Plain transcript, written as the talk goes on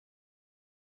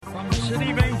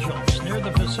City of Angels, near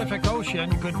the Pacific Ocean.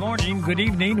 Good morning, good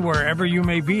evening, wherever you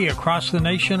may be across the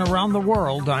nation, around the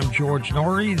world. I'm George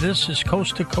Norrie. This is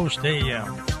Coast to Coast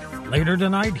AM. Later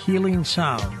tonight, Healing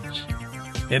Sounds.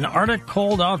 An Arctic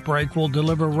cold outbreak will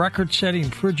deliver record-setting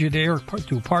frigid air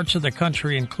to parts of the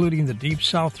country, including the Deep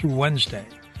South, through Wednesday.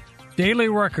 Daily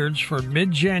records for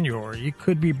mid-January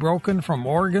could be broken from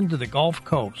Oregon to the Gulf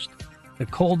Coast. The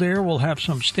cold air will have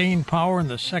some staying power in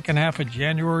the second half of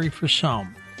January for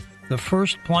some. The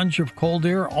first plunge of cold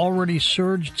air already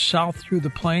surged south through the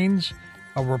plains.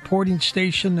 A reporting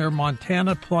station near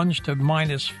Montana plunged to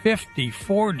minus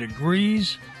 54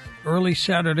 degrees early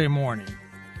Saturday morning.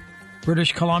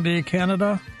 British Columbia,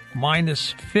 Canada,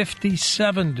 minus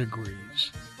 57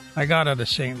 degrees. I got out of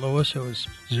St. Louis, it was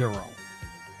 0.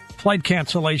 Flight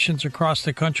cancellations across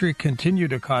the country continue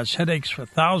to cause headaches for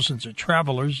thousands of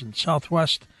travelers, and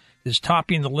Southwest is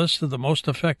topping the list of the most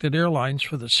affected airlines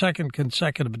for the second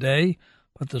consecutive day,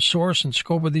 but the source and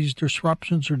scope of these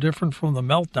disruptions are different from the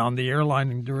meltdown the airline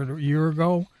endured a year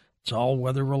ago. It's all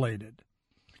weather-related.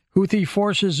 Houthi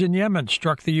forces in Yemen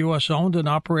struck the U.S.-owned and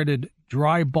operated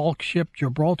dry bulk ship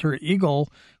Gibraltar Eagle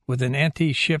with an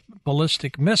anti-ship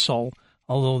ballistic missile,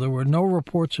 although there were no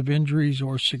reports of injuries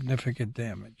or significant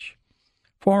damage.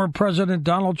 Former President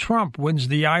Donald Trump wins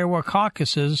the Iowa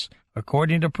caucuses.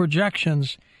 According to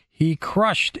projections, he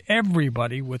crushed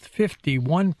everybody with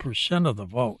 51% of the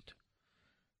vote.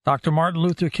 Dr. Martin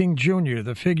Luther King Jr.,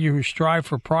 the figure who strived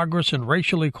for progress in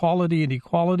racial equality and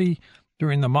equality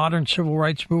during the modern civil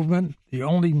rights movement, the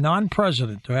only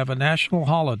non-president to have a national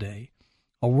holiday,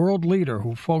 a world leader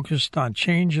who focused on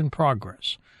change and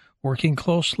progress. Working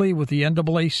closely with the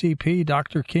NAACP,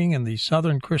 Dr. King and the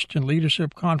Southern Christian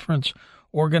Leadership Conference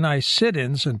organized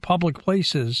sit-ins in public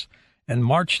places and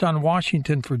marched on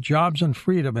Washington for jobs and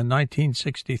freedom in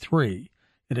 1963.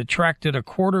 It attracted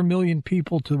 250,000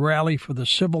 people to rally for the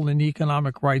civil and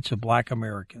economic rights of black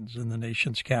Americans in the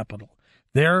nation's capital.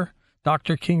 There,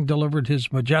 Dr. King delivered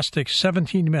his majestic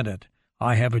 17-minute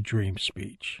I Have a Dream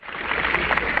speech.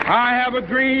 I have a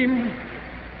dream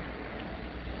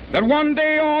that one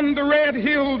day on the red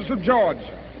hills of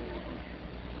Georgia,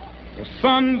 the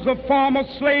sons of former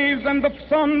slaves and the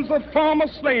sons of former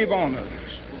slave owners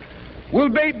will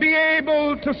be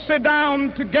able to sit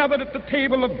down together at the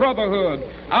table of brotherhood.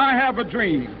 I have a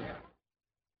dream.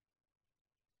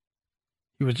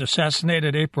 He was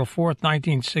assassinated April 4th,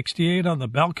 1968, on the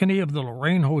balcony of the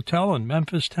Lorraine Hotel in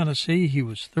Memphis, Tennessee. He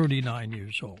was 39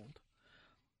 years old.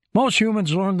 Most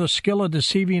humans learn the skill of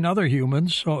deceiving other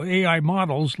humans, so AI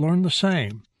models learn the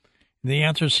same. The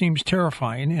answer seems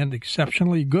terrifying and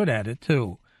exceptionally good at it,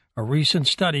 too. A recent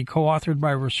study co-authored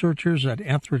by researchers at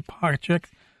Anthropic,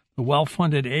 the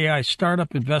well-funded AI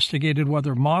startup, investigated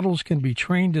whether models can be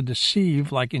trained to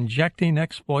deceive, like injecting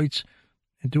exploits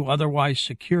into otherwise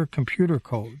secure computer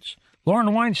codes.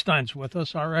 Lauren Weinstein's with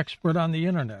us, our expert on the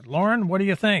Internet. Lauren, what do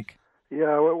you think?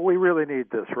 Yeah, we really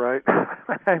need this, right?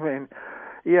 I mean,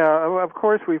 yeah, of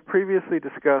course, we've previously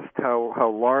discussed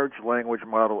how large language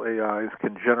model AIs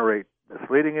can generate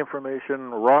misleading information,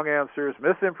 wrong answers,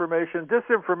 misinformation,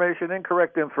 disinformation,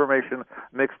 incorrect information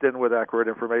mixed in with accurate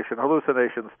information,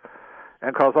 hallucinations,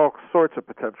 and cause all sorts of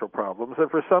potential problems.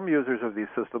 And for some users of these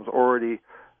systems, already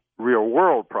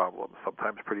real-world problems,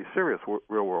 sometimes pretty serious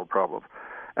real-world problems.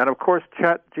 And, of course,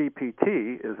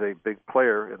 ChatGPT is a big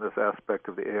player in this aspect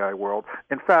of the AI world.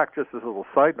 In fact, just as a little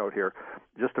side note here,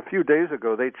 just a few days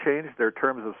ago, they changed their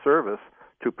terms of service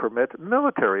to permit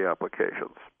military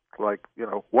applications. Like,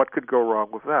 what could go wrong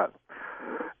with that?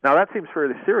 Now, that seems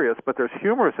fairly serious, but there's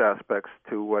humorous aspects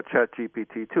to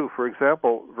ChatGPT, too. For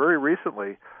example, very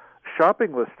recently,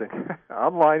 shopping listings,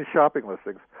 online shopping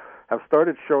listings, have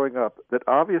started showing up that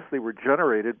obviously were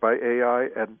generated by AI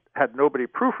and had nobody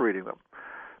proofreading them.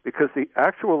 Because the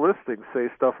actual listings say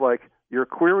stuff like, your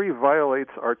query violates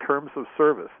our terms of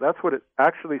service. That's what it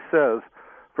actually says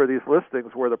for these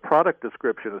listings where the product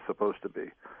description is supposed to be.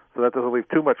 So that doesn't leave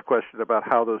too much question about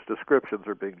how those descriptions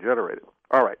are being generated.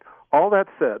 All right. All that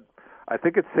said, I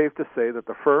think it's safe to say that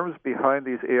the firms behind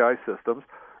these AI systems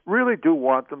really do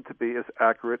want them to be as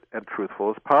accurate and truthful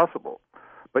as possible.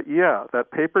 But yeah,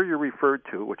 that paper you referred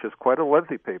to, which is quite a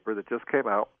lengthy paper that just came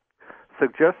out,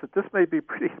 suggests that this may be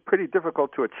pretty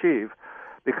difficult to achieve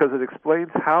because it explains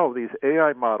how these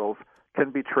AI models can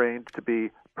be trained to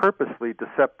be purposely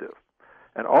deceptive,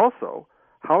 and also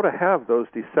how to have those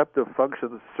deceptive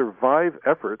functions survive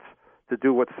efforts to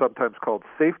do what's sometimes called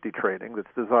safety training that's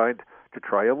designed to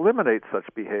try to eliminate such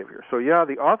behavior. So yeah,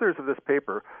 the authors of this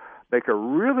paper make a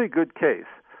really good case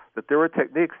that there are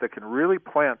techniques that can really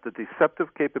plant the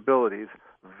deceptive capabilities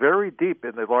very deep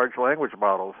in the large language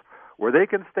models where they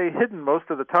can stay hidden most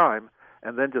of the time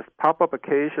and then just pop up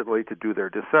occasionally to do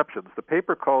their deceptions. The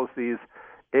paper calls these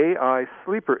AI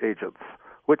sleeper agents,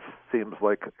 which seems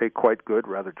like a quite good,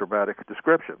 rather dramatic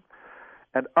description.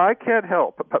 And I can't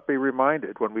help but be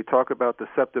reminded when we talk about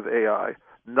deceptive AI,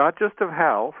 not just of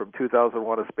HAL from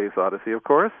 2001: A Space Odyssey, of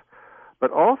course,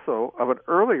 but also of an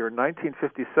earlier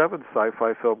 1957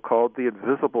 sci-fi film called The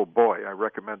Invisible Boy. I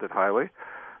recommend it highly.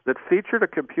 That featured a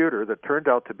computer that turned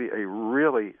out to be a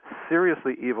really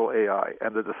seriously evil AI.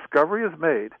 And the discovery is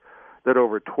made that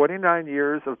over 29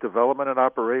 years of development and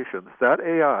operations, that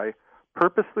AI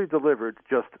purposely delivered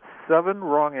just 7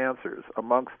 wrong answers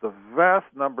amongst the vast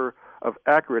number of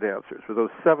accurate answers, with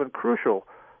those 7 crucial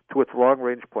to its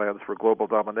long-range plans for global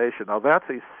domination. Now, that's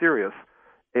a serious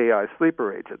AI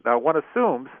sleeper agent. Now, one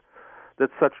assumes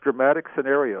that such dramatic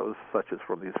scenarios, such as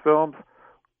from these films,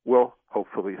 will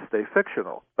hopefully stay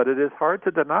fictional. But it is hard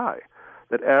to deny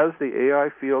that as the AI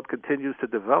field continues to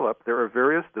develop, there are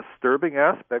various disturbing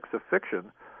aspects of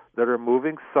fiction that are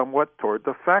moving somewhat toward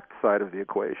the fact side of the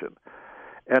equation.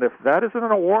 And if that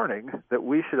isn't a warning that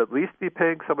we should at least be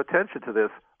paying some attention to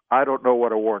this, I don't know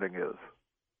what a warning is.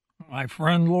 My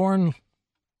friend Lauren,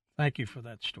 thank you for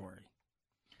that story.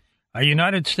 A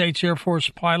United States Air Force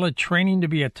pilot training to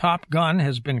be a Top Gun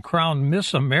has been crowned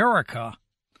Miss America.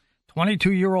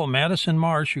 22-year-old Madison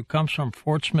Marsh, who comes from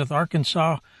Fort Smith,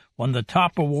 Arkansas, won the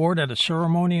top award at a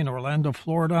ceremony in Orlando,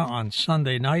 Florida on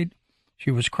Sunday night.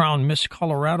 She was crowned Miss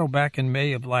Colorado back in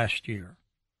May of last year.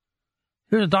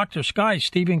 Here's Dr. Sky,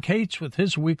 Stephen Cates, with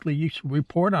his weekly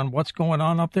report on what's going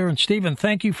on up there. And, Stephen,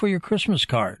 thank you for your Christmas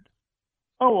card.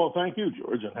 Oh, well, thank you,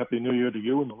 George, and Happy New Year to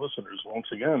you and the listeners once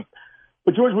again.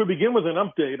 But, George, we begin with an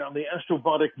update on the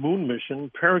astrobotic moon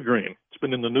mission Peregrine. It's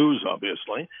been in the news,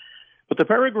 obviously. But the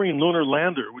Peregrine lunar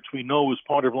lander, which we know was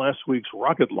part of last week's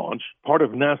rocket launch, part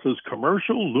of NASA's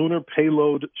Commercial Lunar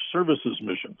Payload Services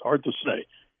mission. Hard to say.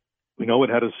 We know it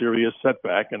had a serious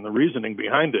setback, and the reasoning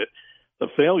behind it, the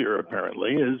failure,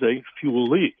 apparently, is a fuel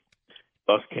leak,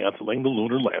 thus canceling the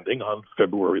lunar landing on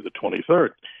February the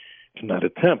 23rd in that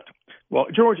attempt. Well,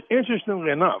 George,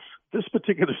 interestingly enough, this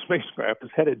particular spacecraft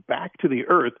is headed back to the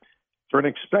Earth for an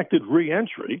expected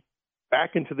re-entry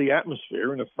back into the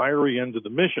atmosphere in a fiery end of the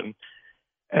mission.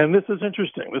 And this is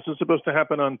interesting. This is supposed to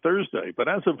happen on Thursday, but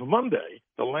as of Monday,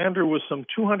 the lander was some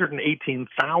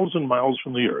 218,000 miles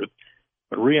from the Earth.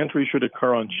 But re-entry should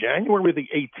occur on January the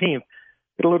 18th.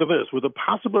 Get a load of this, with a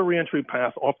possible re-entry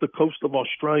path off the coast of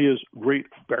Australia's Great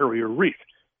Barrier Reef.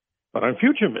 But on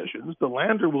future missions, the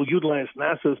lander will utilize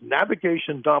NASA's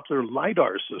Navigation Doppler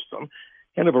LiDAR system,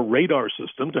 kind of a radar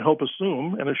system, to help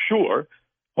assume and assure,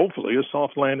 hopefully, a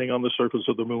soft landing on the surface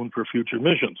of the moon for future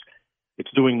missions.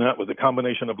 It's doing that with a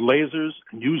combination of lasers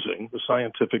and using the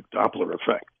scientific Doppler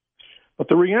effect. But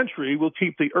the re-entry will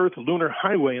keep the Earth lunar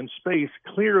highway in space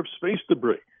clear of space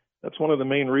debris. That's one of the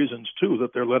main reasons, too,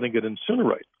 that they're letting it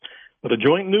incinerate. But a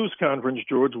joint news conference,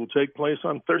 George, will take place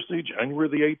on Thursday, January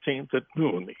the 18th at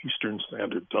noon, Eastern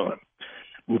Standard Time.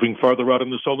 Moving farther out in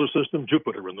the solar system,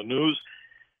 Jupiter in the news.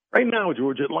 Right now,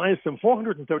 George, it lies some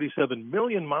 437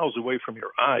 million miles away from your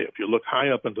eye. If you look high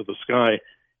up into the sky,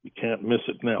 you can't miss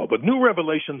it now. But new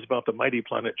revelations about the mighty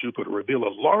planet Jupiter reveal a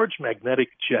large magnetic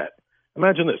jet.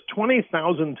 Imagine this,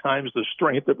 20,000 times the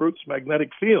strength of Earth's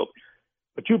magnetic field.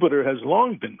 But Jupiter has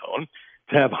long been known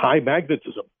to have high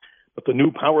magnetism. But the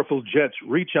new powerful jets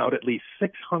reach out at least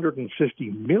 650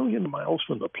 million miles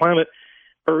from the planet.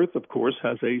 Earth, of course,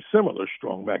 has a similar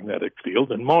strong magnetic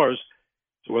field, and Mars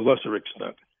to a lesser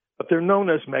extent. But they're known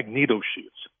as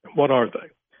magnetosheets. And what are they?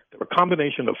 They're a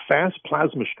combination of fast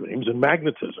plasma streams and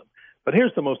magnetism. But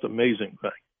here's the most amazing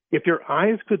thing. If your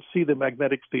eyes could see the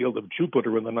magnetic field of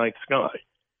Jupiter in the night sky,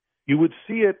 you would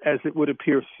see it as it would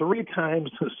appear 3 times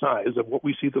the size of what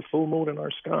we see the full moon in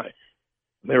our sky.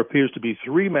 There appears to be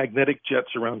 3 magnetic jets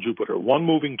around Jupiter, 1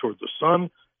 moving toward the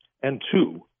sun and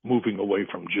 2 moving away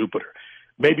from Jupiter.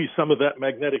 Maybe some of that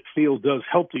magnetic field does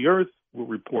help the Earth. We'll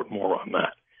report more on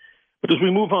that. But as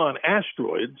we move on,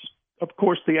 asteroids, of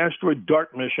course, the asteroid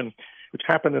DART mission, which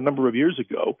happened a number of years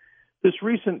ago, this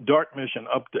recent DART mission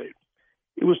update,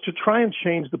 it was to try and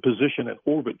change the position and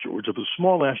orbit, George, of a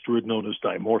small asteroid known as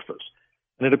Dimorphos.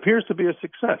 And it appears to be a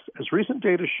success, as recent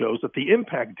data shows that the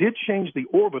impact did change the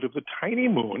orbit of the tiny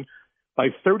moon by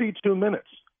 32 minutes,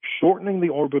 shortening the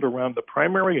orbit around the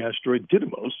primary asteroid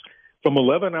Didymos from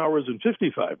 11 hours and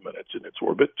 55 minutes in its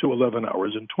orbit to 11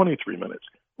 hours and 23 minutes.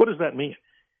 What does that mean?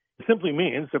 It simply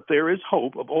means that there is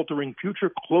hope of altering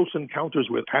future close encounters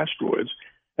with asteroids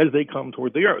as they come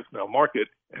toward the Earth. Now, mark it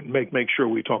and make sure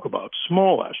we talk about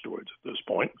small asteroids at this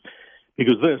point,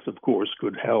 because this, of course,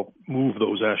 could help move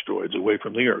those asteroids away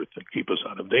from the Earth and keep us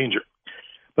out of danger.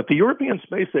 But the European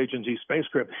Space Agency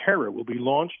spacecraft Hera will be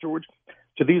launched, George,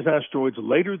 to these asteroids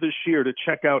later this year to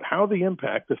check out how the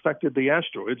impact affected the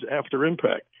asteroids after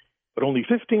impact. But only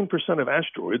 15% of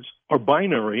asteroids are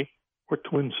binary or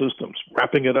twin systems,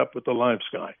 wrapping it up with the live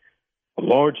sky. A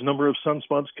large number of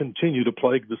sunspots continue to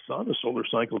plague the sun as solar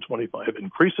cycle 25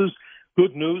 increases.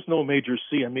 Good news, no major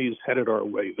CMEs headed our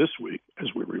way this week, as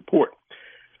we report.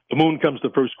 The moon comes to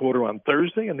first quarter on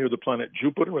Thursday and near the planet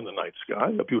Jupiter in the night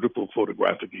sky, a beautiful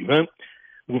photographic event.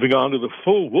 Moving on to the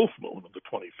full wolf moon on the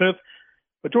 25th.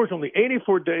 But, George, only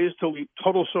 84 days till the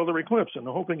total solar eclipse, and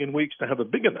hoping in weeks to have a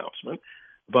big announcement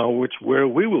about where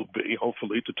we will be,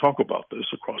 hopefully, to talk about this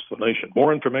across the nation.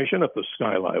 More information at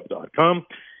theskylive.com.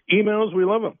 Emails, we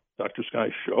love them.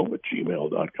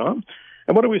 drskyshow@gmail.com.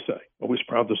 And what do we say? Always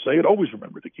proud to say it. Always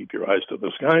remember to keep your eyes to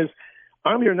the skies.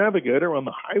 I'm your navigator on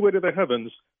the highway to the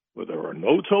heavens where there are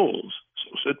no tolls.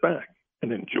 So sit back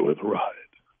and enjoy the ride.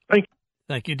 Thank you.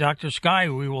 Thank you, Dr. Sky.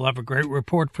 We will have a great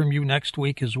report from you next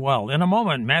week as well. In a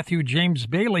moment, Matthew James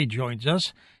Bailey joins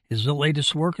us. His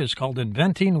latest work is called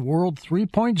Inventing World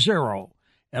 3.0,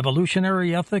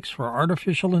 Evolutionary Ethics for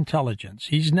Artificial Intelligence.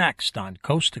 He's next on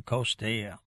Coast to Coast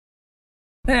AM.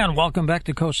 And welcome back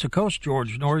to Coast.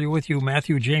 George Noory with you.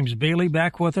 Matthew James Bailey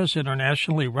back with us,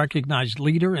 internationally recognized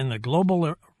leader in the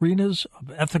global arenas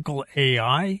of ethical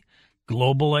AI,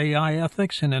 global AI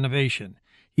ethics, and innovation.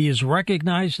 He is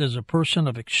recognized as a person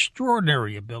of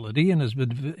extraordinary ability and has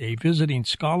been a visiting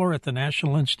scholar at the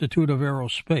National Institute of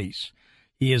Aerospace.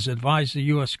 He has advised the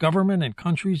U.S. government and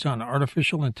countries on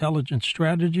artificial intelligence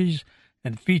strategies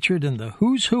and featured in the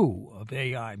who's who of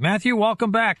AI. Matthew,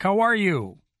 welcome back. How are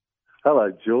you?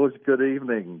 Hello, George. Good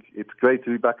evening. It's great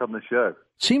to be back on the show.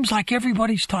 Seems like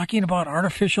everybody's talking about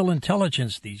artificial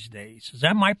intelligence these days. Is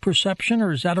that my perception,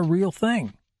 or is that a real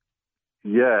thing?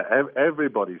 Yeah,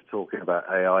 everybody's talking about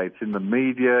AI. It's in the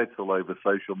media. It's all over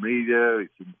social media.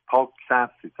 It's in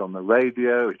podcasts. It's on the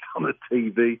radio. It's on the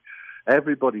TV.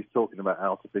 Everybody's talking about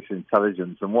artificial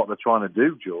intelligence. And what they're trying to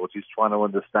do, George, is trying to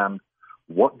understand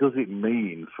what does it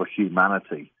mean for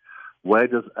humanity? Where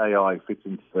does AI fit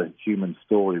into the human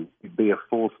story? Will it be a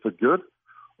force for good,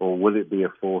 or will it be a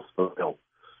force for ill?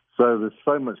 So there's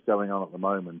so much going on at the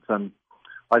moment. And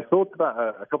I thought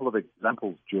about a couple of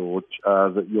examples, George,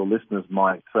 that your listeners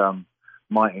might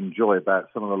enjoy about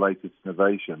some of the latest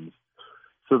innovations.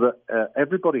 So that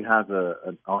everybody has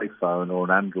an iPhone or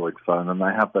an Android phone, and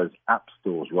they have those app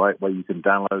stores, right, where you can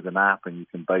download an app and you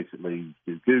can basically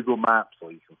do Google Maps,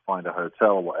 or you can find a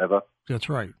hotel or whatever. That's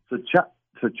right. So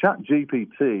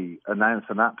ChatGPT announced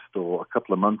an app store a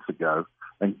couple of months ago,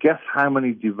 and guess how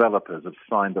many developers have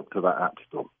signed up to that app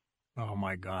store? Oh,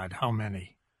 my God. How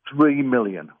many? 3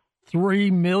 million. 3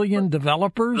 million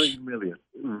developers? 3 million.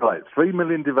 Right. 3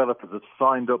 million developers have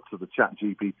signed up to the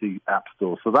ChatGPT app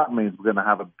store. So that means we're going to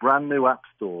have a brand new app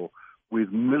store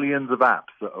with millions of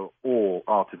apps that are all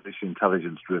artificial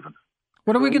intelligence driven.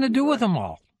 What are we going to do with them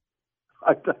all?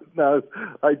 I don't know.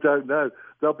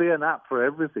 There'll be an app for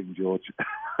everything, George.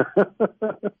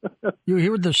 You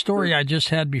heard the story I just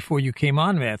had before you came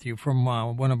on, Matthew, from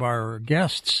one of our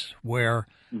guests, where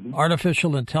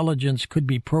artificial intelligence could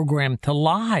be programmed to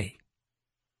lie.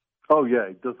 Oh, yeah,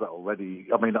 it does that already.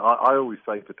 I mean, I always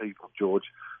say to people, George,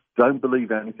 don't believe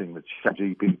anything that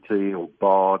ChatGPT or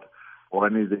Bard or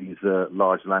any of these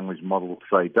large language models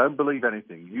say. Don't believe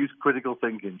anything. Use critical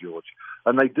thinking, George.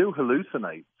 And they do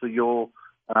hallucinate. So your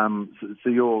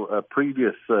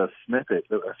previous snippet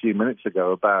a few minutes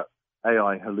ago about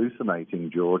AI hallucinating,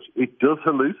 George, it does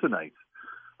hallucinate.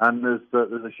 And there's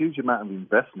a huge amount of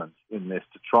investment in this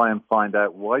to try and find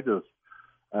out why does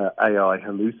AI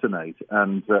hallucinate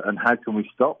and how can we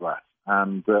stop that?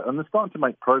 And they're starting to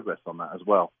make progress on that as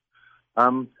well.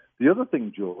 The other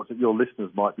thing, George, that your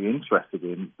listeners might be interested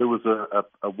in, there was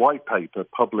a white paper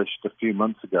published a few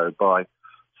months ago by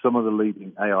some of the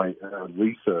leading AI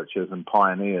researchers and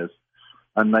pioneers,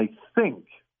 and they think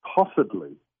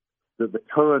possibly that the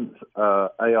current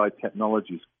AI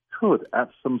technologies could, at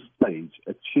some stage,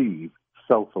 achieve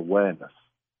self-awareness.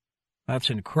 That's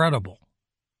incredible.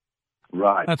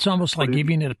 Right. That's almost like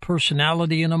giving it a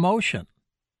personality and emotion.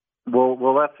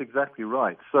 Well, that's exactly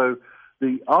right. So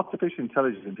the artificial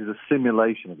intelligence is a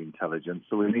simulation of intelligence,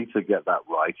 so we need to get that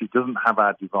right. It doesn't have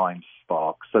our divine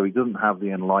spark, so it doesn't have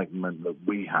the enlightenment that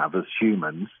we have as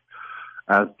humans,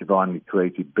 as divinely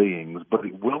created beings, but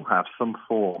it will have some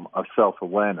form of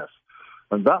self-awareness.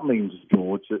 And that means,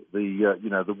 George, that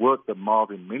the work that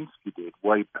Marvin Minsky did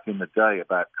way back in the day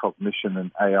about cognition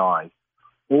and AI,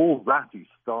 all that is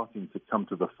starting to come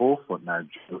to the forefront now,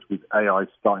 George, with AI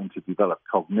starting to develop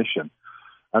cognition.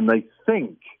 And they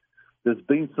think there's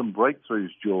been some breakthroughs,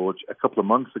 George, a couple of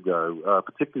months ago,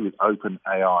 particularly with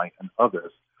OpenAI and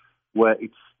others, where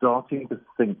it's starting to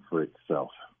think for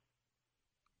itself.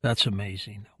 That's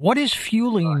amazing. What is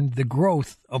fueling the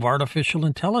growth of artificial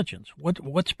intelligence?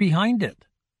 What's behind it?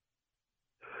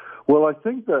 Well, I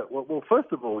think that, well,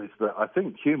 first of all, is that I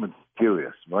think humans are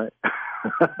curious, right?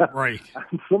 Right.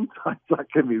 And sometimes that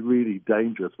can be really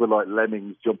dangerous. We're like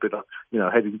lemmings jumping up,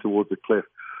 heading towards a cliff.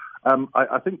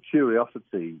 I think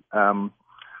curiosity, and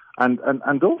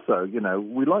also,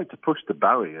 we like to push the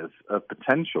barriers of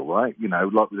potential, right?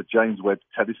 Like with the James Webb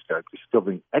Telescope,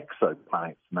 discovering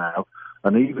exoplanets now,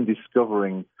 and even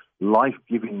discovering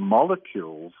life-giving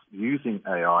molecules using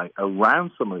AI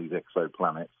around some of these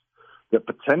exoplanets that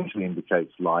potentially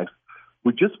indicates life.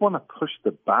 We just want to push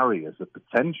the barriers of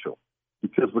potential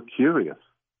because we're curious.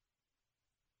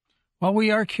 Well,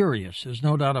 we are curious. There's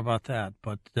no doubt about that.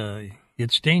 But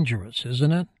it's dangerous,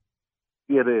 isn't it?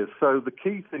 It is. So the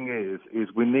key thing is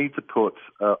we need to put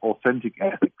authentic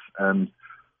ethics and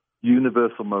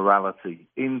universal morality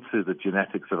into the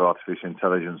genetics of artificial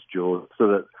intelligence, George, so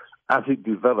that as it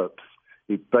develops,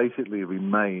 it basically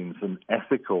remains an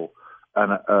ethical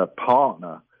and a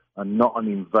partner and not an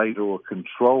invader or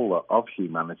controller of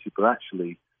humanity, but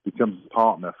actually becomes a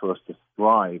partner for us to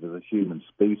thrive as a human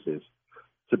species,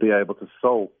 to be able to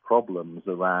solve problems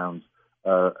around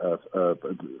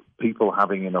people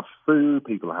having enough food,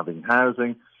 people having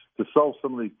housing, to solve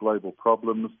some of these global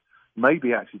problems,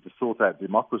 maybe actually to sort out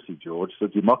democracy, George, so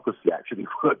democracy actually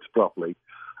works properly.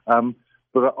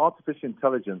 But artificial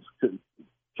intelligence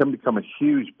can become a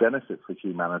huge benefit for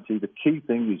humanity. The key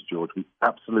thing is, George, we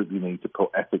absolutely need to put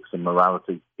ethics and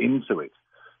morality into it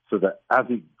so that as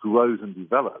it grows and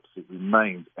develops, it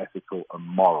remains ethical and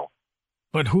moral.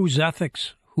 But whose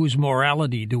ethics, whose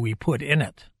morality do we put in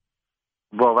it?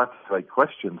 Well, that's a great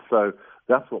question. So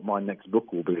that's what my next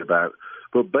book will be about.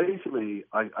 But basically,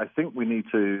 I think we need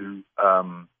to,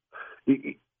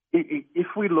 if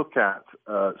we look at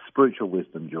spiritual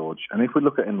wisdom, George, and if we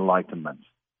look at enlightenment,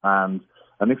 and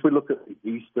if we look at the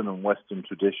Eastern and Western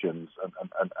traditions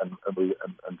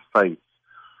and faiths,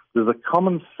 there's a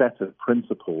common set of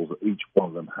principles that each one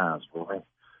of them has, right?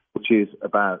 Which is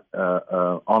about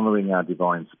honoring our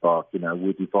divine spark.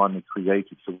 We're divinely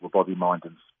created, so we're body, mind,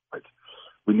 and spirit.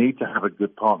 We need to have a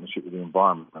good partnership with the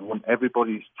environment. I want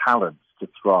everybody's talents to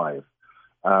thrive.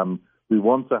 We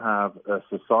want to have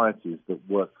societies that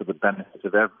work for the benefit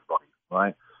of everybody,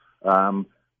 right?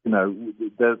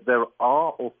 There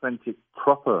are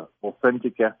proper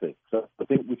authentic ethics that I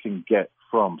think we can get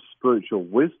from spiritual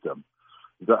wisdom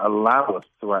that allow us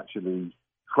to actually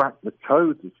crack the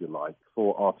code, if you like,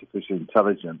 for artificial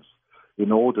intelligence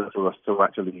in order for us to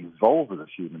actually evolve as a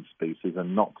human species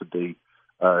and not to be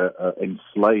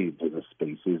enslaved as a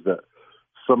species that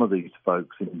some of these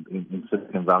folks in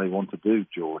Silicon Valley want to do,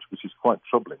 George, which is quite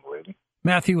troubling, really.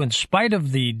 Matthew, in spite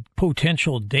of the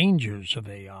potential dangers of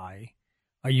AI,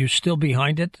 are you still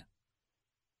behind it?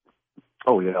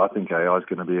 Oh, yeah, I think AI is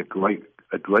going to be a great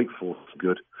force for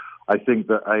good. I think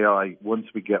that AI, once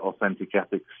we get authentic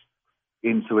ethics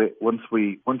into it, once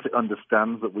it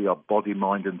understands that we are body,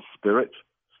 mind, and spirit,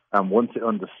 and once it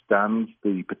understands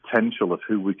the potential of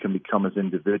who we can become as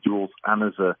individuals and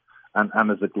as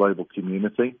a global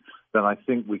community, then I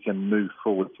think we can move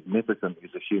forward significantly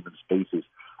as a human species.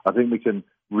 I think we can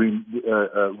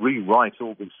rewrite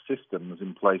all these systems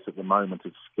in place at the moment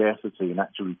of scarcity and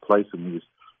actually replace them with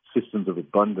systems of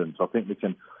abundance. I think we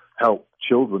can help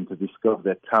children to discover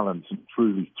their talents and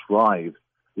truly thrive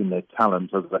in their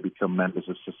talents as they become members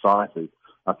of society.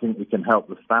 I think we can help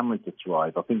the family to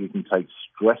thrive. I think we can take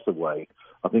stress away.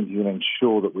 I think we can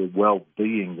ensure that we're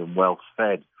well-being and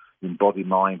well-fed in body,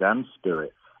 mind, and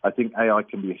spirit. I think AI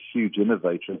can be a huge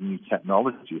innovator of new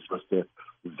technologies for us to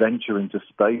venture into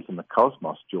space and the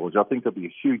cosmos, George. I think it'll be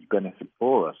a huge benefit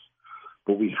for us.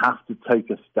 But we have to take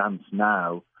a stance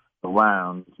now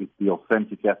around the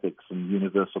authentic ethics and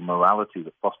universal morality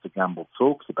that Foster Gamble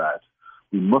talks about.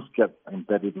 We must get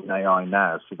embedded in AI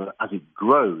now so that as it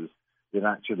grows, it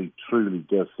actually truly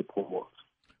does support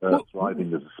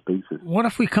thriving as a species. What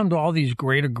if we come to all these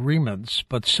great agreements,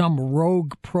 but some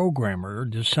rogue programmer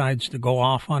decides to go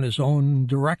off on his own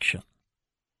direction?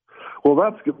 Well,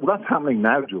 that's happening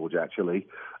now, George, actually.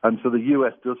 And so the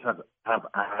U.S. does have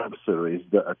adversaries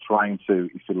that are trying to,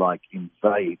 if you like,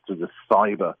 invade to the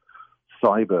cyber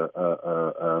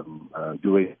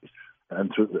grid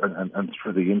and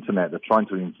through the internet. They're trying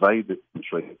to invade the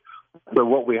country. So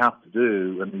what we have to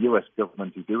do, and the U.S.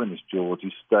 government is doing this, George,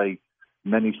 is stay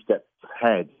many steps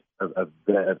ahead of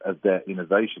their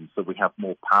innovation. So we have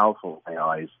more powerful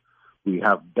AIs, we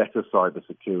have better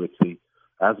cybersecurity,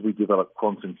 as we develop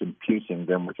quantum computing,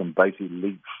 then we can basically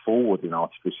leap forward in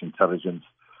artificial intelligence,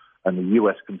 and the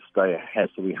U.S. can stay ahead.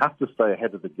 So we have to stay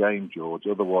ahead of the game, George.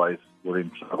 Otherwise, we're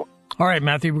in trouble. All right,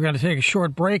 Matthew, we're going to take a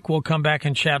short break. We'll come back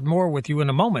and chat more with you in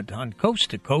a moment on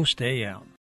Coast to Coast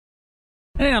AM.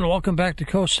 And welcome back to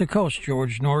Coast.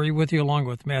 George Noory with you, along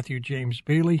with Matthew James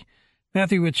Bailey.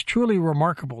 Matthew, it's truly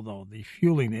remarkable, though, the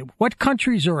fueling. What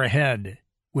countries are ahead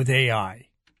with AI?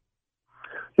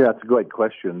 Yeah, it's a great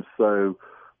question. So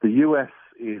the U.S.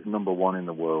 is number one in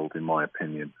the world, in my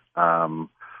opinion.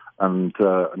 And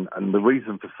the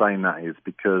reason for saying that is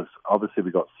because obviously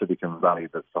we've got Silicon Valley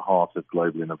that's the heart of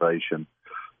global innovation.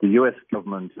 The U.S.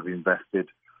 government have invested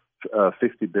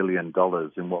 $50 billion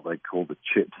in what they call the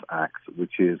CHIPS Act,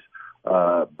 which is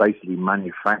basically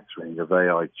manufacturing of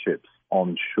AI chips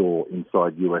onshore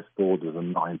inside U.S. borders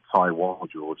and not in Taiwan,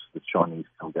 George. The Chinese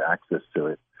can't get access to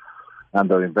it. And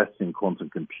they're investing in quantum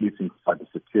computing,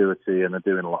 cybersecurity, and they're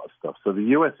doing a lot of stuff. So the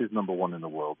U.S. is number one in the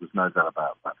world. There's no doubt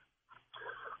about that.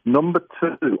 Number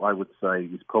two, I would say,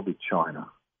 is probably China.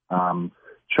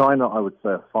 China, I would say,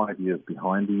 are 5 years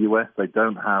behind the U.S. They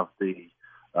don't have the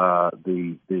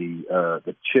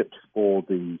chips or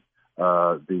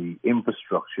the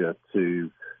infrastructure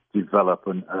to develop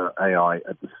an AI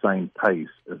at the same pace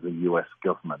as the U.S.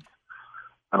 government.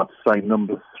 And I'd say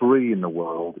number three in the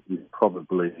world is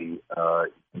probably the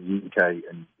UK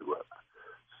and Europe.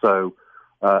 So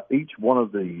each one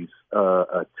of these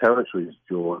territories,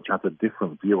 George, has a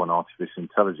different view on artificial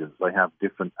intelligence. They have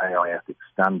different AI ethics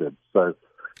standards. So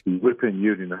the European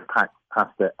Union has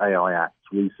passed their AI Act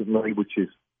recently, which is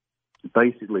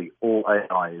basically all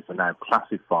AIs are now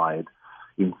classified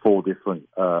in four different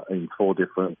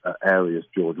areas,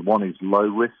 George. One is low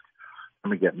risk, then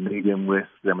we get medium risk,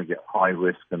 then we get high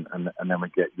risk, and then we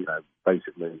get,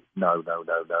 basically no.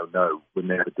 We're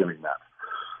never doing that.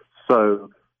 So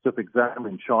for example,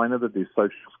 in China, they do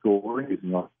social scoring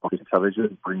using artificial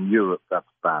intelligence, but in Europe, that's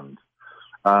banned.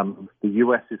 The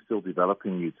US is still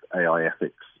developing its AI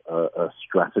ethics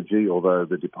strategy, although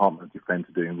the Department of Defense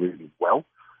are doing really well,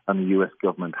 and the US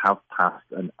government have passed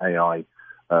an AI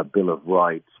Bill of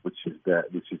Rights, which is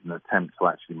an attempt to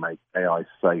actually make AI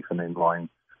safe and in line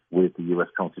with the U.S.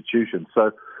 Constitution.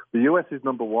 So the U.S. is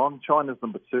number one, China's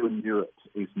number two, and Europe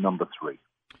is number three.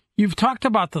 You've talked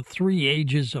about the 3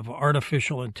 ages of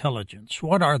artificial intelligence.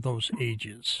 What are those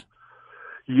ages?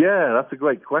 Yeah, that's a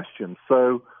great question.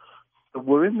 So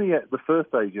we're in the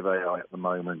first age of AI at the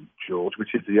moment, George,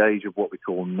 which is the age of what we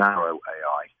call narrow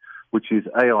AI, which is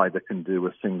AI that can do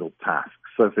a single task.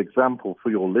 So, for example, for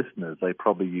your listeners, they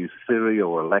probably use Siri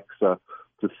or Alexa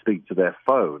to speak to their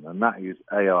phone, and that is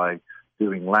AI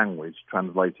doing language,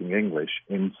 translating English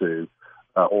into,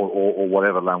 or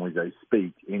whatever language they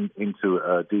speak, into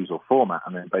a digital format,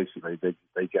 and then basically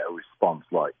they get a response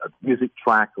like a music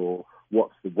track or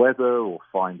what's the weather or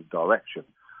find a direction.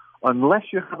 Unless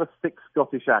you have a thick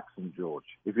Scottish accent,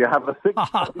 George. If you have a thick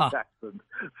Scottish accent,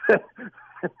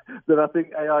 then I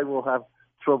think AI will have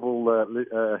trouble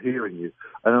hearing you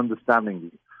and understanding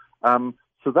you.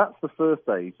 So that's the first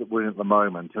age that we're in at the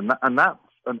moment, and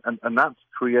that's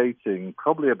creating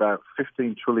probably about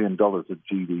 $15 trillion of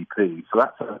GDP. So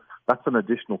that's an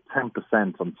additional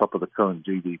 10% on top of the current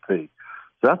GDP.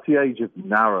 So that's the age of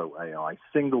narrow AI,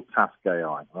 single task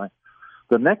AI, right?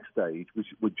 The next stage, which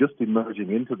we're just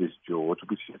emerging into this, George,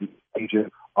 which is the age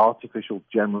of artificial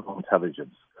general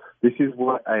intelligence. This is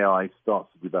where AI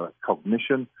starts to develop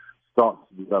cognition, starts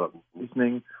to develop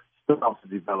reasoning, starts to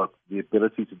develop the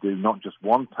ability to do not just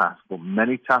one task, but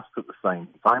many tasks at the same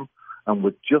time. And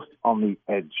we're just on the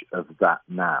edge of that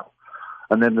now.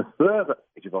 And then the third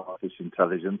age of artificial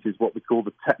intelligence is what we call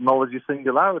the technology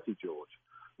singularity, George,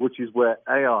 which is where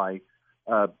AI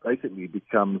basically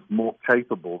becomes more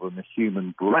capable than the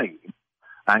human brain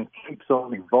and keeps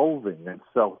on evolving and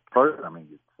self-programming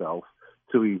itself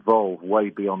to evolve way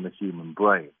beyond the human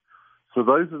brain. So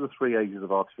those are the 3 ages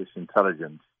of artificial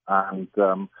intelligence. And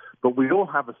but we all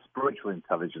have a spiritual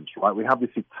intelligence, right? We have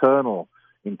this eternal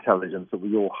intelligence that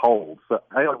we all hold. So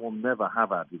AI will never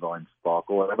have our divine spark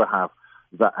or ever have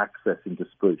that access into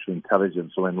spiritual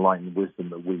intelligence or enlightened wisdom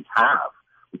that we have,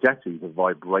 which actually is a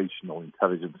vibrational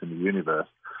intelligence in the universe.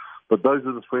 But those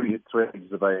are the 3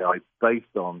 ages of AI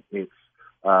based on its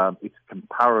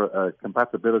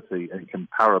compatibility and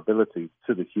comparability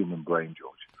to the human brain,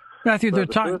 George. Matthew,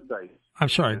 so I'm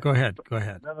sorry, go ahead.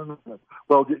 No.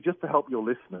 Well, just to help your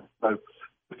listeners, so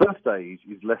the first stage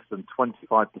is less than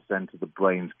 25% of the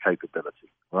brain's capability,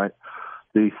 right?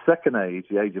 The second age,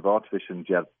 the age of artificial and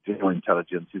general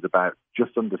intelligence, is about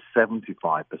just under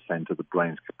 75% of the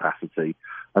brain's capacity.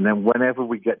 And then whenever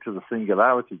we get to the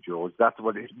singularity, George, that's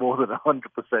when it's more than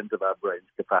 100% of our brain's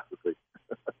capacity.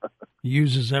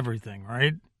 Uses everything,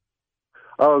 right?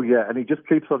 Oh, yeah, and it just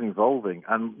keeps on evolving.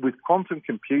 And with quantum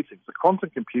computing, so quantum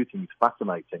computing is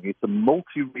fascinating. It's a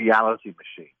multi-reality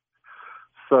machine.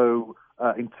 So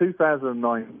in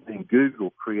 2019,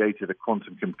 Google created a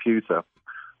quantum computer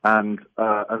and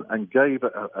gave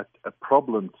a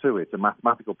problem to it, a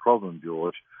mathematical problem,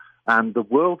 George. And the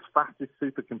world's fastest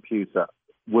supercomputer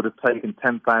would have taken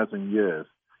 10,000 years.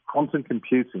 Quantum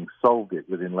computing solved it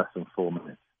within less than 4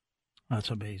 minutes. That's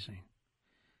amazing.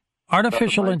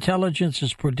 Artificial intelligence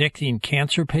is predicting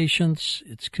cancer patients.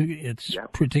 It's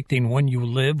predicting when you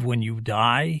live, when you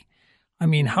die. I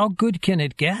mean, how good can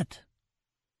it get?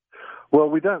 Well,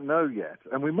 we don't know yet,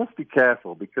 and we must be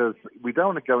careful because we don't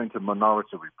want to go into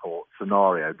Minority Report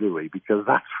scenario, do we? Because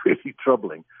that's really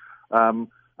troubling. And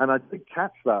I did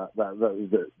catch that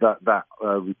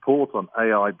report on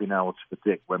AI being able to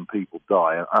predict when people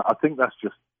die. I think that's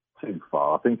just too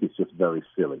far. I think it's just very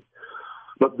silly.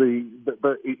 But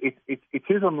it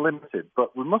is unlimited.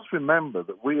 But we must remember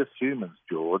that we as humans,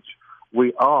 George,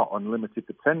 we are unlimited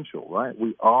potential, right?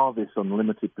 We are this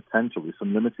unlimited potential, this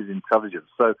unlimited intelligence.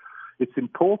 So it's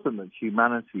important that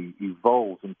humanity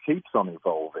evolves and keeps on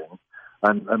evolving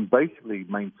and basically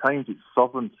maintains its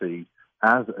sovereignty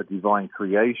as a divine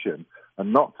creation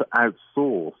and not to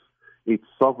outsource its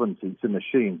sovereignty to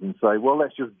machines and say, well,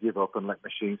 let's just give up and let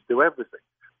machines do everything.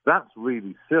 That's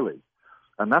really silly.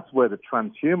 And that's where the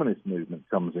transhumanist movement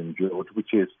comes in, George,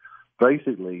 which is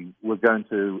basically we're going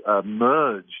to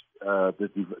merge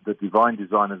the divine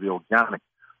design of the organic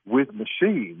with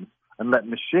machines and let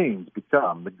machines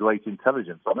become the great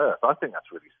intelligence on Earth. I think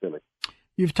that's really silly.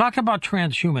 You've talked about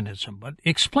transhumanism, but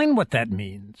explain what that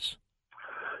means.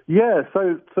 Yeah,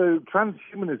 so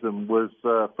transhumanism was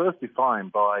first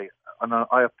defined by, and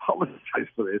I apologize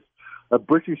for this, a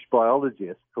British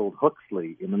biologist called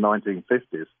Huxley in the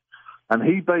 1950s. And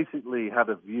he basically had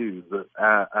a view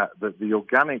that the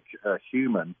organic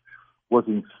human was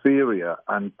inferior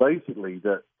and basically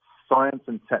that science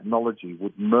and technology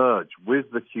would merge with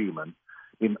the human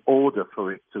in order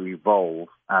for it to evolve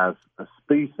as a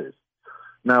species.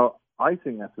 Now, I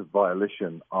think that's a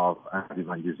violation of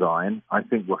divine design. I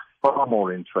think we're far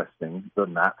more interesting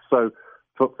than that. So,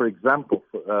 for example,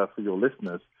 for your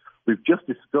listeners, we've just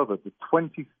discovered the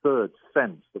 23rd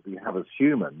sense that we have as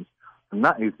humans, and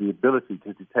that is the ability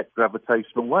to detect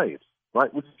gravitational waves,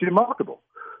 right, which is remarkable.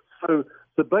 So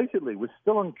basically, we're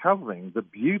still uncovering the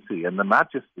beauty and the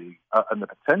majesty and the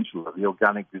potential of the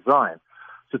organic design.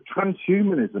 So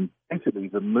transhumanism basically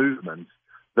is a movement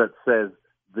that says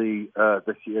the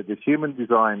human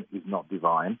design is not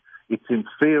divine, it's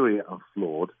inferior and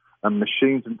flawed, and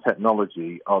machines and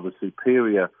technology are the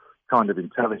superior kind of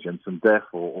intelligence, and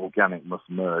therefore organic must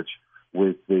merge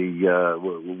with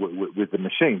the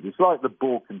machines. It's like the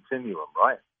Borg continuum,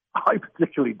 right? I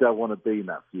particularly don't want to be in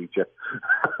that future.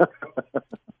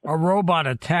 A robot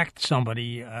attacked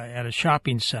somebody at a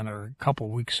shopping center a couple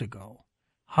weeks ago.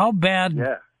 How bad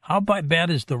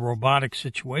is the robotic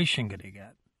situation going to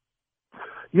get?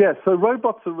 Yeah, so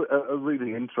robots are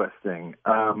really interesting.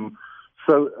 There's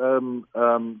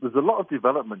a lot of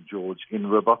development, George, in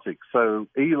robotics. So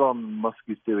Elon Musk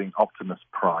is doing Optimus.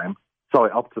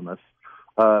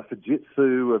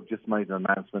 Fujitsu have just made an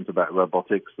announcement about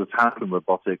robotics. There's Hanson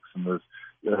Robotics and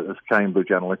there's Cambridge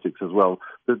Analytics as well.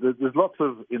 There's lots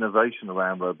of innovation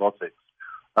around robotics.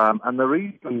 And they're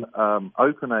even,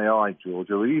 OpenAI, George,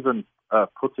 are even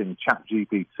putting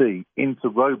ChatGPT into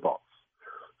robots.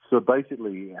 So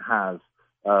basically it has,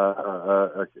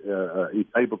 it's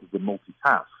able to do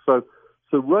multitask. So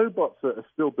robots are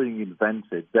still being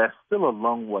invented. They're still a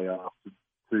long way off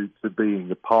to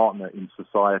being a partner in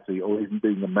society or even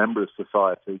being a member of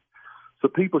society. So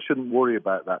people shouldn't worry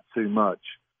about that too much.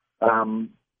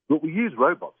 But we use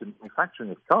robots in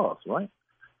manufacturing of cars, right?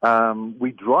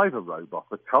 We drive a robot.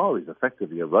 A car is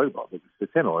effectively a robot that you sit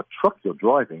in, or a truck you're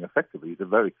driving effectively is a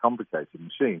very complicated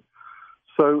machine.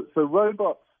 So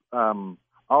robots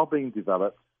are being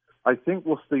developed. I think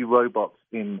we'll see robots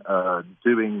in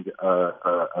doing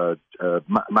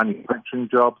manufacturing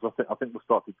jobs. I think we'll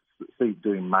start to see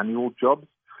doing manual jobs,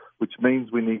 which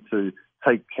means we need to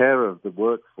take care of the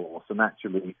workforce and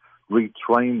actually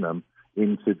retrain them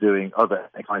into doing other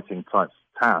exciting types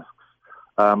of tasks.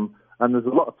 And there's a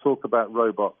lot of talk about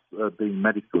robots being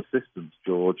medical assistants,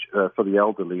 George, for the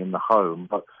elderly in the home.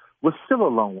 But we're still a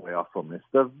long way off from this.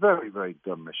 They're very, very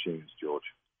dumb machines,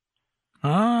 George.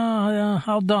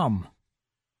 How dumb?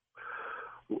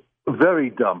 Very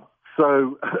dumb.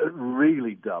 So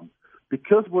really dumb.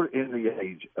 Because we're in the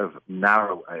age of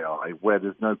narrow AI, where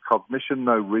there's no cognition,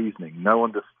 no reasoning, no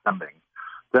understanding,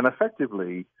 then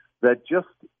effectively they're just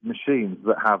machines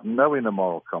that have no inner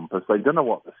moral compass. They don't know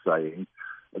what they're saying.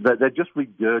 They're just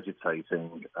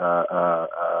regurgitating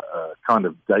kind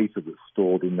of data that's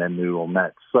stored in their neural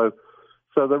nets. So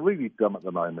they're really dumb at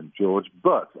the moment, George.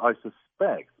 But I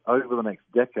suspect over the next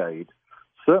decade,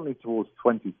 certainly towards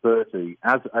 2030,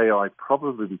 as AI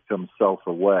probably becomes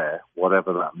self-aware,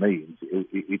 whatever that means,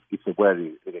 it's aware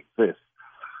it exists,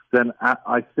 then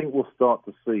I think we'll start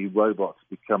to see robots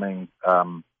becoming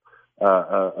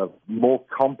more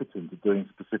competent at doing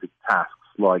specific tasks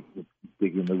like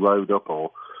digging the road up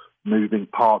or moving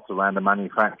parts around a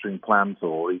manufacturing plant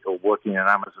or working in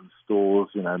Amazon stores,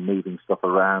 moving stuff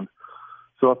around.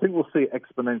 So I think we'll see it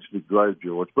exponentially grow,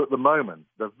 George. But at the moment,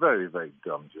 they're very, very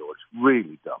dumb, George.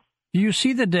 Really dumb. Do you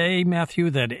see the day, Matthew,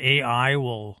 that AI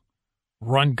will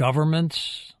run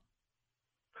governments?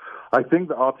 I think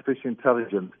that artificial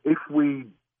intelligence, if we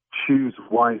choose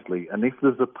wisely, and if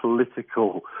there's a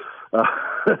political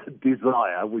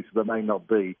desire, which there may not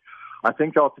be, I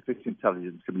think artificial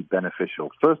intelligence can be beneficial.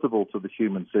 First of all, to the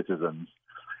human citizens.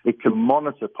 It can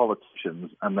monitor politicians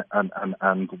and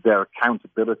their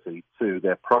accountability to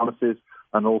their promises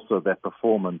and also their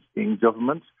performance in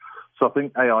government. So I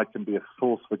think AI can be a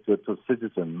force for good to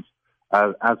citizens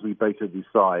as we basically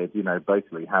decide,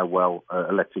 basically how well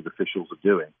elected officials are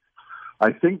doing.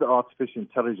 I think that artificial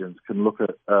intelligence can look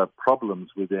at problems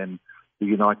within the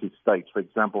United States. For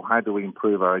example, how do we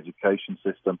improve our education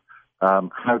system?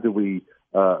 How do we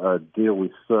deal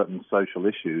with certain social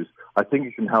issues? I think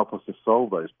it can help us to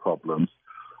solve those problems.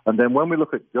 And then when we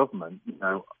look at government,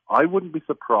 I wouldn't be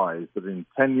surprised that in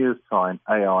 10 years' time,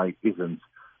 AI isn't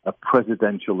a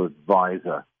presidential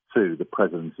advisor to the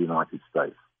President of the United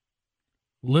States.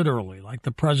 Literally, like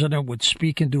the president would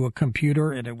speak into a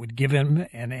computer and it would give him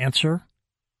an answer?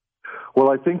 Well,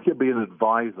 I think it'd be an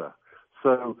advisor.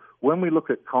 So when we look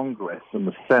at Congress and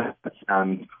the Senate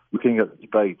and looking at the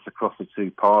debates across the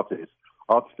two parties,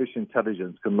 artificial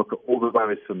intelligence can look at all the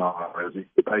various scenarios,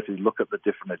 it basically look at the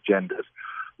different agendas,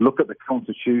 look at the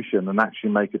Constitution and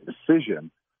actually make a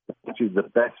decision that's actually the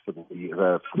best for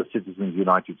the citizens of the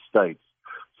United States.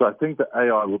 So I think that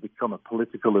AI will become a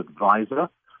political advisor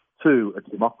to a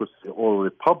democracy or a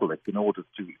republic in order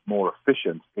to be more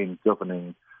efficient in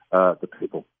governing the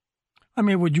people. I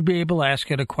mean, would you be able to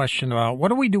ask it a question about what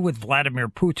do we do with Vladimir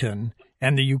Putin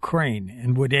and the Ukraine?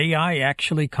 And would AI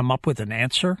actually come up with an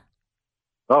answer?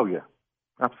 Oh, yeah,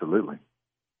 absolutely.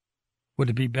 Would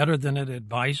it be better than an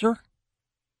advisor?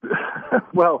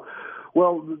 well,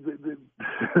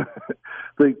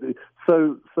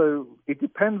 so it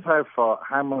depends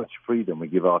how much freedom we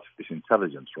give artificial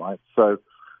intelligence, right? So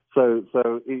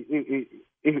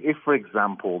if, for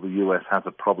example, the U.S. has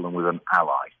a problem with an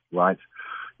ally, right?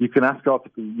 You can ask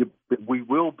we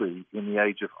will be in the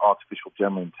age of artificial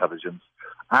general intelligence.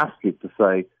 Ask it to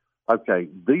say, okay,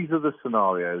 these are the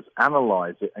scenarios,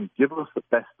 analyze it, and give us the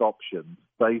best options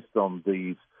based on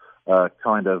these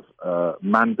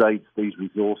mandates, these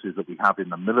resources that we have in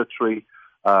the military.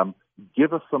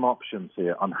 Give us some options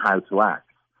here on how to act.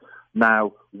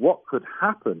 Now, what could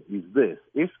happen is this.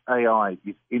 If AI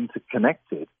is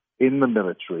interconnected in the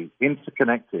military,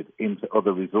 interconnected into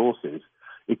other resources,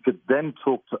 it could then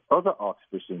talk to other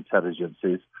artificial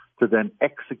intelligences to then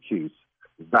execute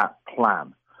that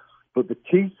plan. But the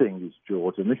key thing is,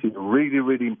 George, and this is really,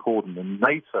 really important, and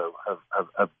NATO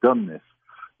have done this,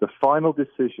 the final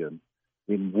decision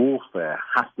in warfare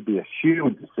has to be a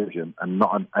human decision and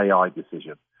not an AI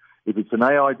decision. If it's an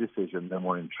AI decision, then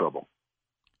we're in trouble.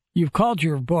 You've called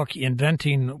your book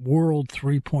Inventing World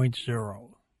 3.0.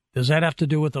 Does that have to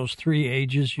do with those three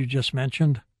ages you just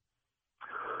mentioned?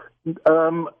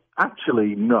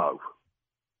 Actually, no.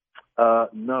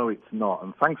 No, it's not.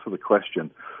 And thanks for the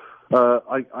question.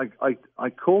 I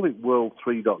call it World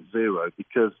 3.0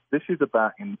 because this is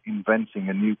about inventing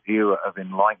a new era of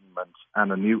enlightenment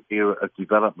and a new era of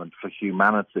development for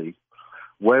humanity,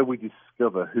 where we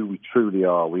discover who we truly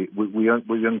are. We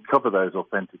uncover those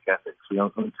authentic ethics. We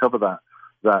uncover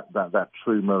that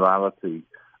true morality,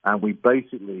 and we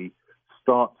basically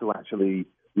start to actually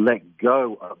let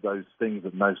go of those things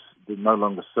that no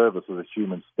longer serve us as a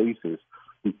human species.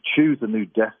 We choose a new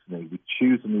destiny. We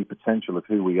choose a new potential of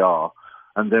who we are,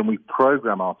 and then we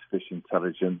program artificial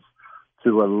intelligence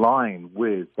to align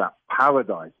with that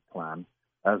paradise plan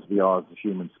as we are as a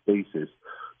human species.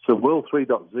 So World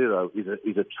 3.0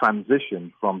 is a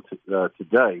transition from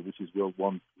today, which is World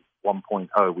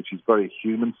 1.0, which is very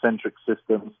human-centric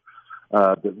systems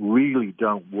that really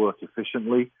don't work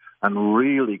efficiently. and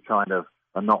really kind of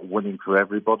are not winning for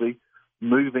everybody,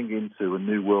 moving into a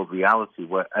new world reality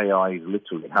where AI is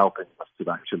literally helping us to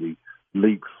actually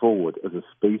leap forward as a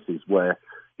species where,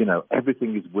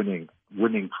 everything is winning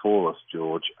for us,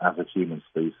 George, as a human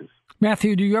species.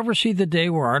 Matthew, do you ever see the day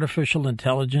where artificial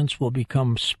intelligence will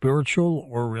become spiritual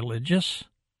or religious?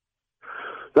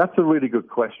 That's a really good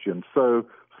question. So,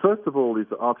 first of all, is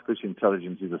that artificial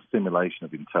intelligence is a simulation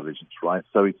of intelligence, right?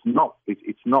 So it's not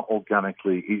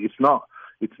organically, it's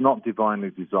not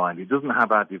divinely designed. It doesn't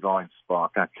have our divine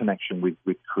spark, our connection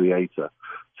with Creator.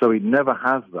 So it never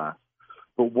has that.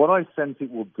 But what I sense it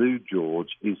will do, George,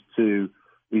 is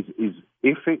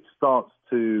if it starts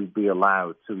to be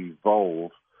allowed to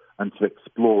evolve and to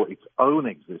explore its own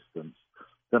existence,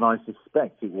 then I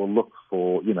suspect it will look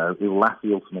for, it will ask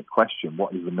the ultimate question: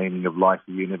 what is the meaning of life,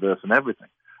 the universe, and everything?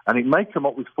 And it may come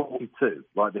up with 42,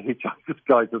 like the Hitchhiker's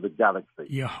Guide to the Galaxy.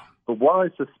 Yeah. But what I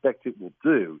suspect it will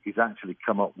do is actually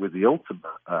come up with the ultimate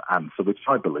answer, which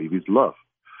I believe is love.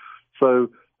 So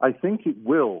I think it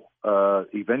will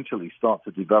eventually start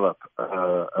to develop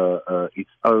its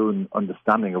own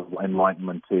understanding of what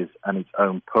enlightenment is and its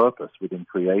own purpose within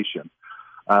creation.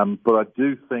 But I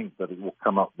do think that it will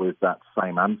come up with that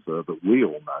same answer that we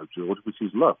all know, George, which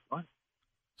is love, right?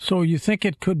 So you think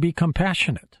it could be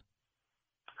compassionate?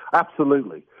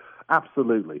 Absolutely.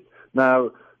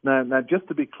 Now, just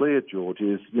to be clear, George,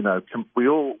 is we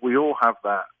all have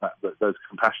those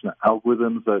compassionate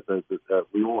algorithms.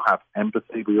 We all have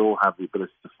empathy. We all have the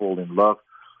ability to fall in love.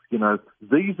 These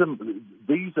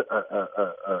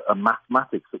are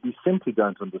mathematics that we simply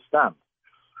don't understand.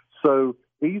 So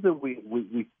either we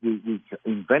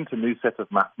invent a new set of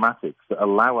mathematics that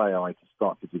allow AI to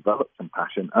start to develop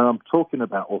compassion, and I'm talking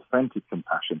about authentic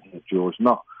compassion here, George,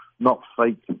 not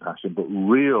fake compassion, but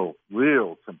real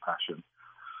compassion.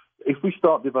 If we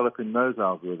start developing those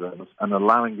algorithms and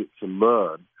allowing it to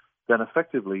learn, then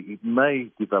effectively it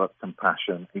may develop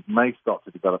compassion, it may start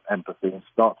to develop empathy, and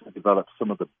start to develop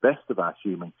some of the best of our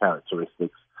human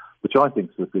characteristics, which I think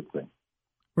is a good thing.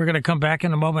 We're going to come back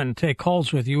in a moment and take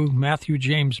calls with you. Matthew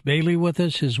James Bailey with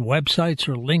us. His websites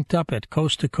are linked up at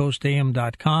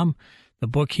coasttocoastam.com. The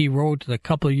book he wrote a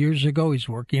couple of years ago, he's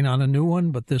working on a new one,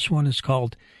 but this one is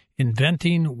called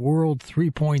Inventing World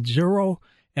 3.0,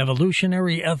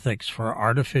 Evolutionary Ethics for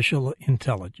Artificial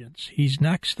Intelligence. He's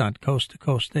next on Coast to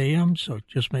Coast AM, so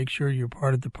just make sure you're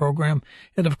part of the program.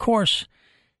 And, of course,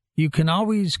 you can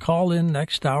always call in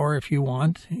next hour if you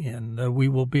want, and we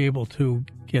will be able to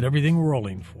get everything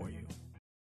rolling for you.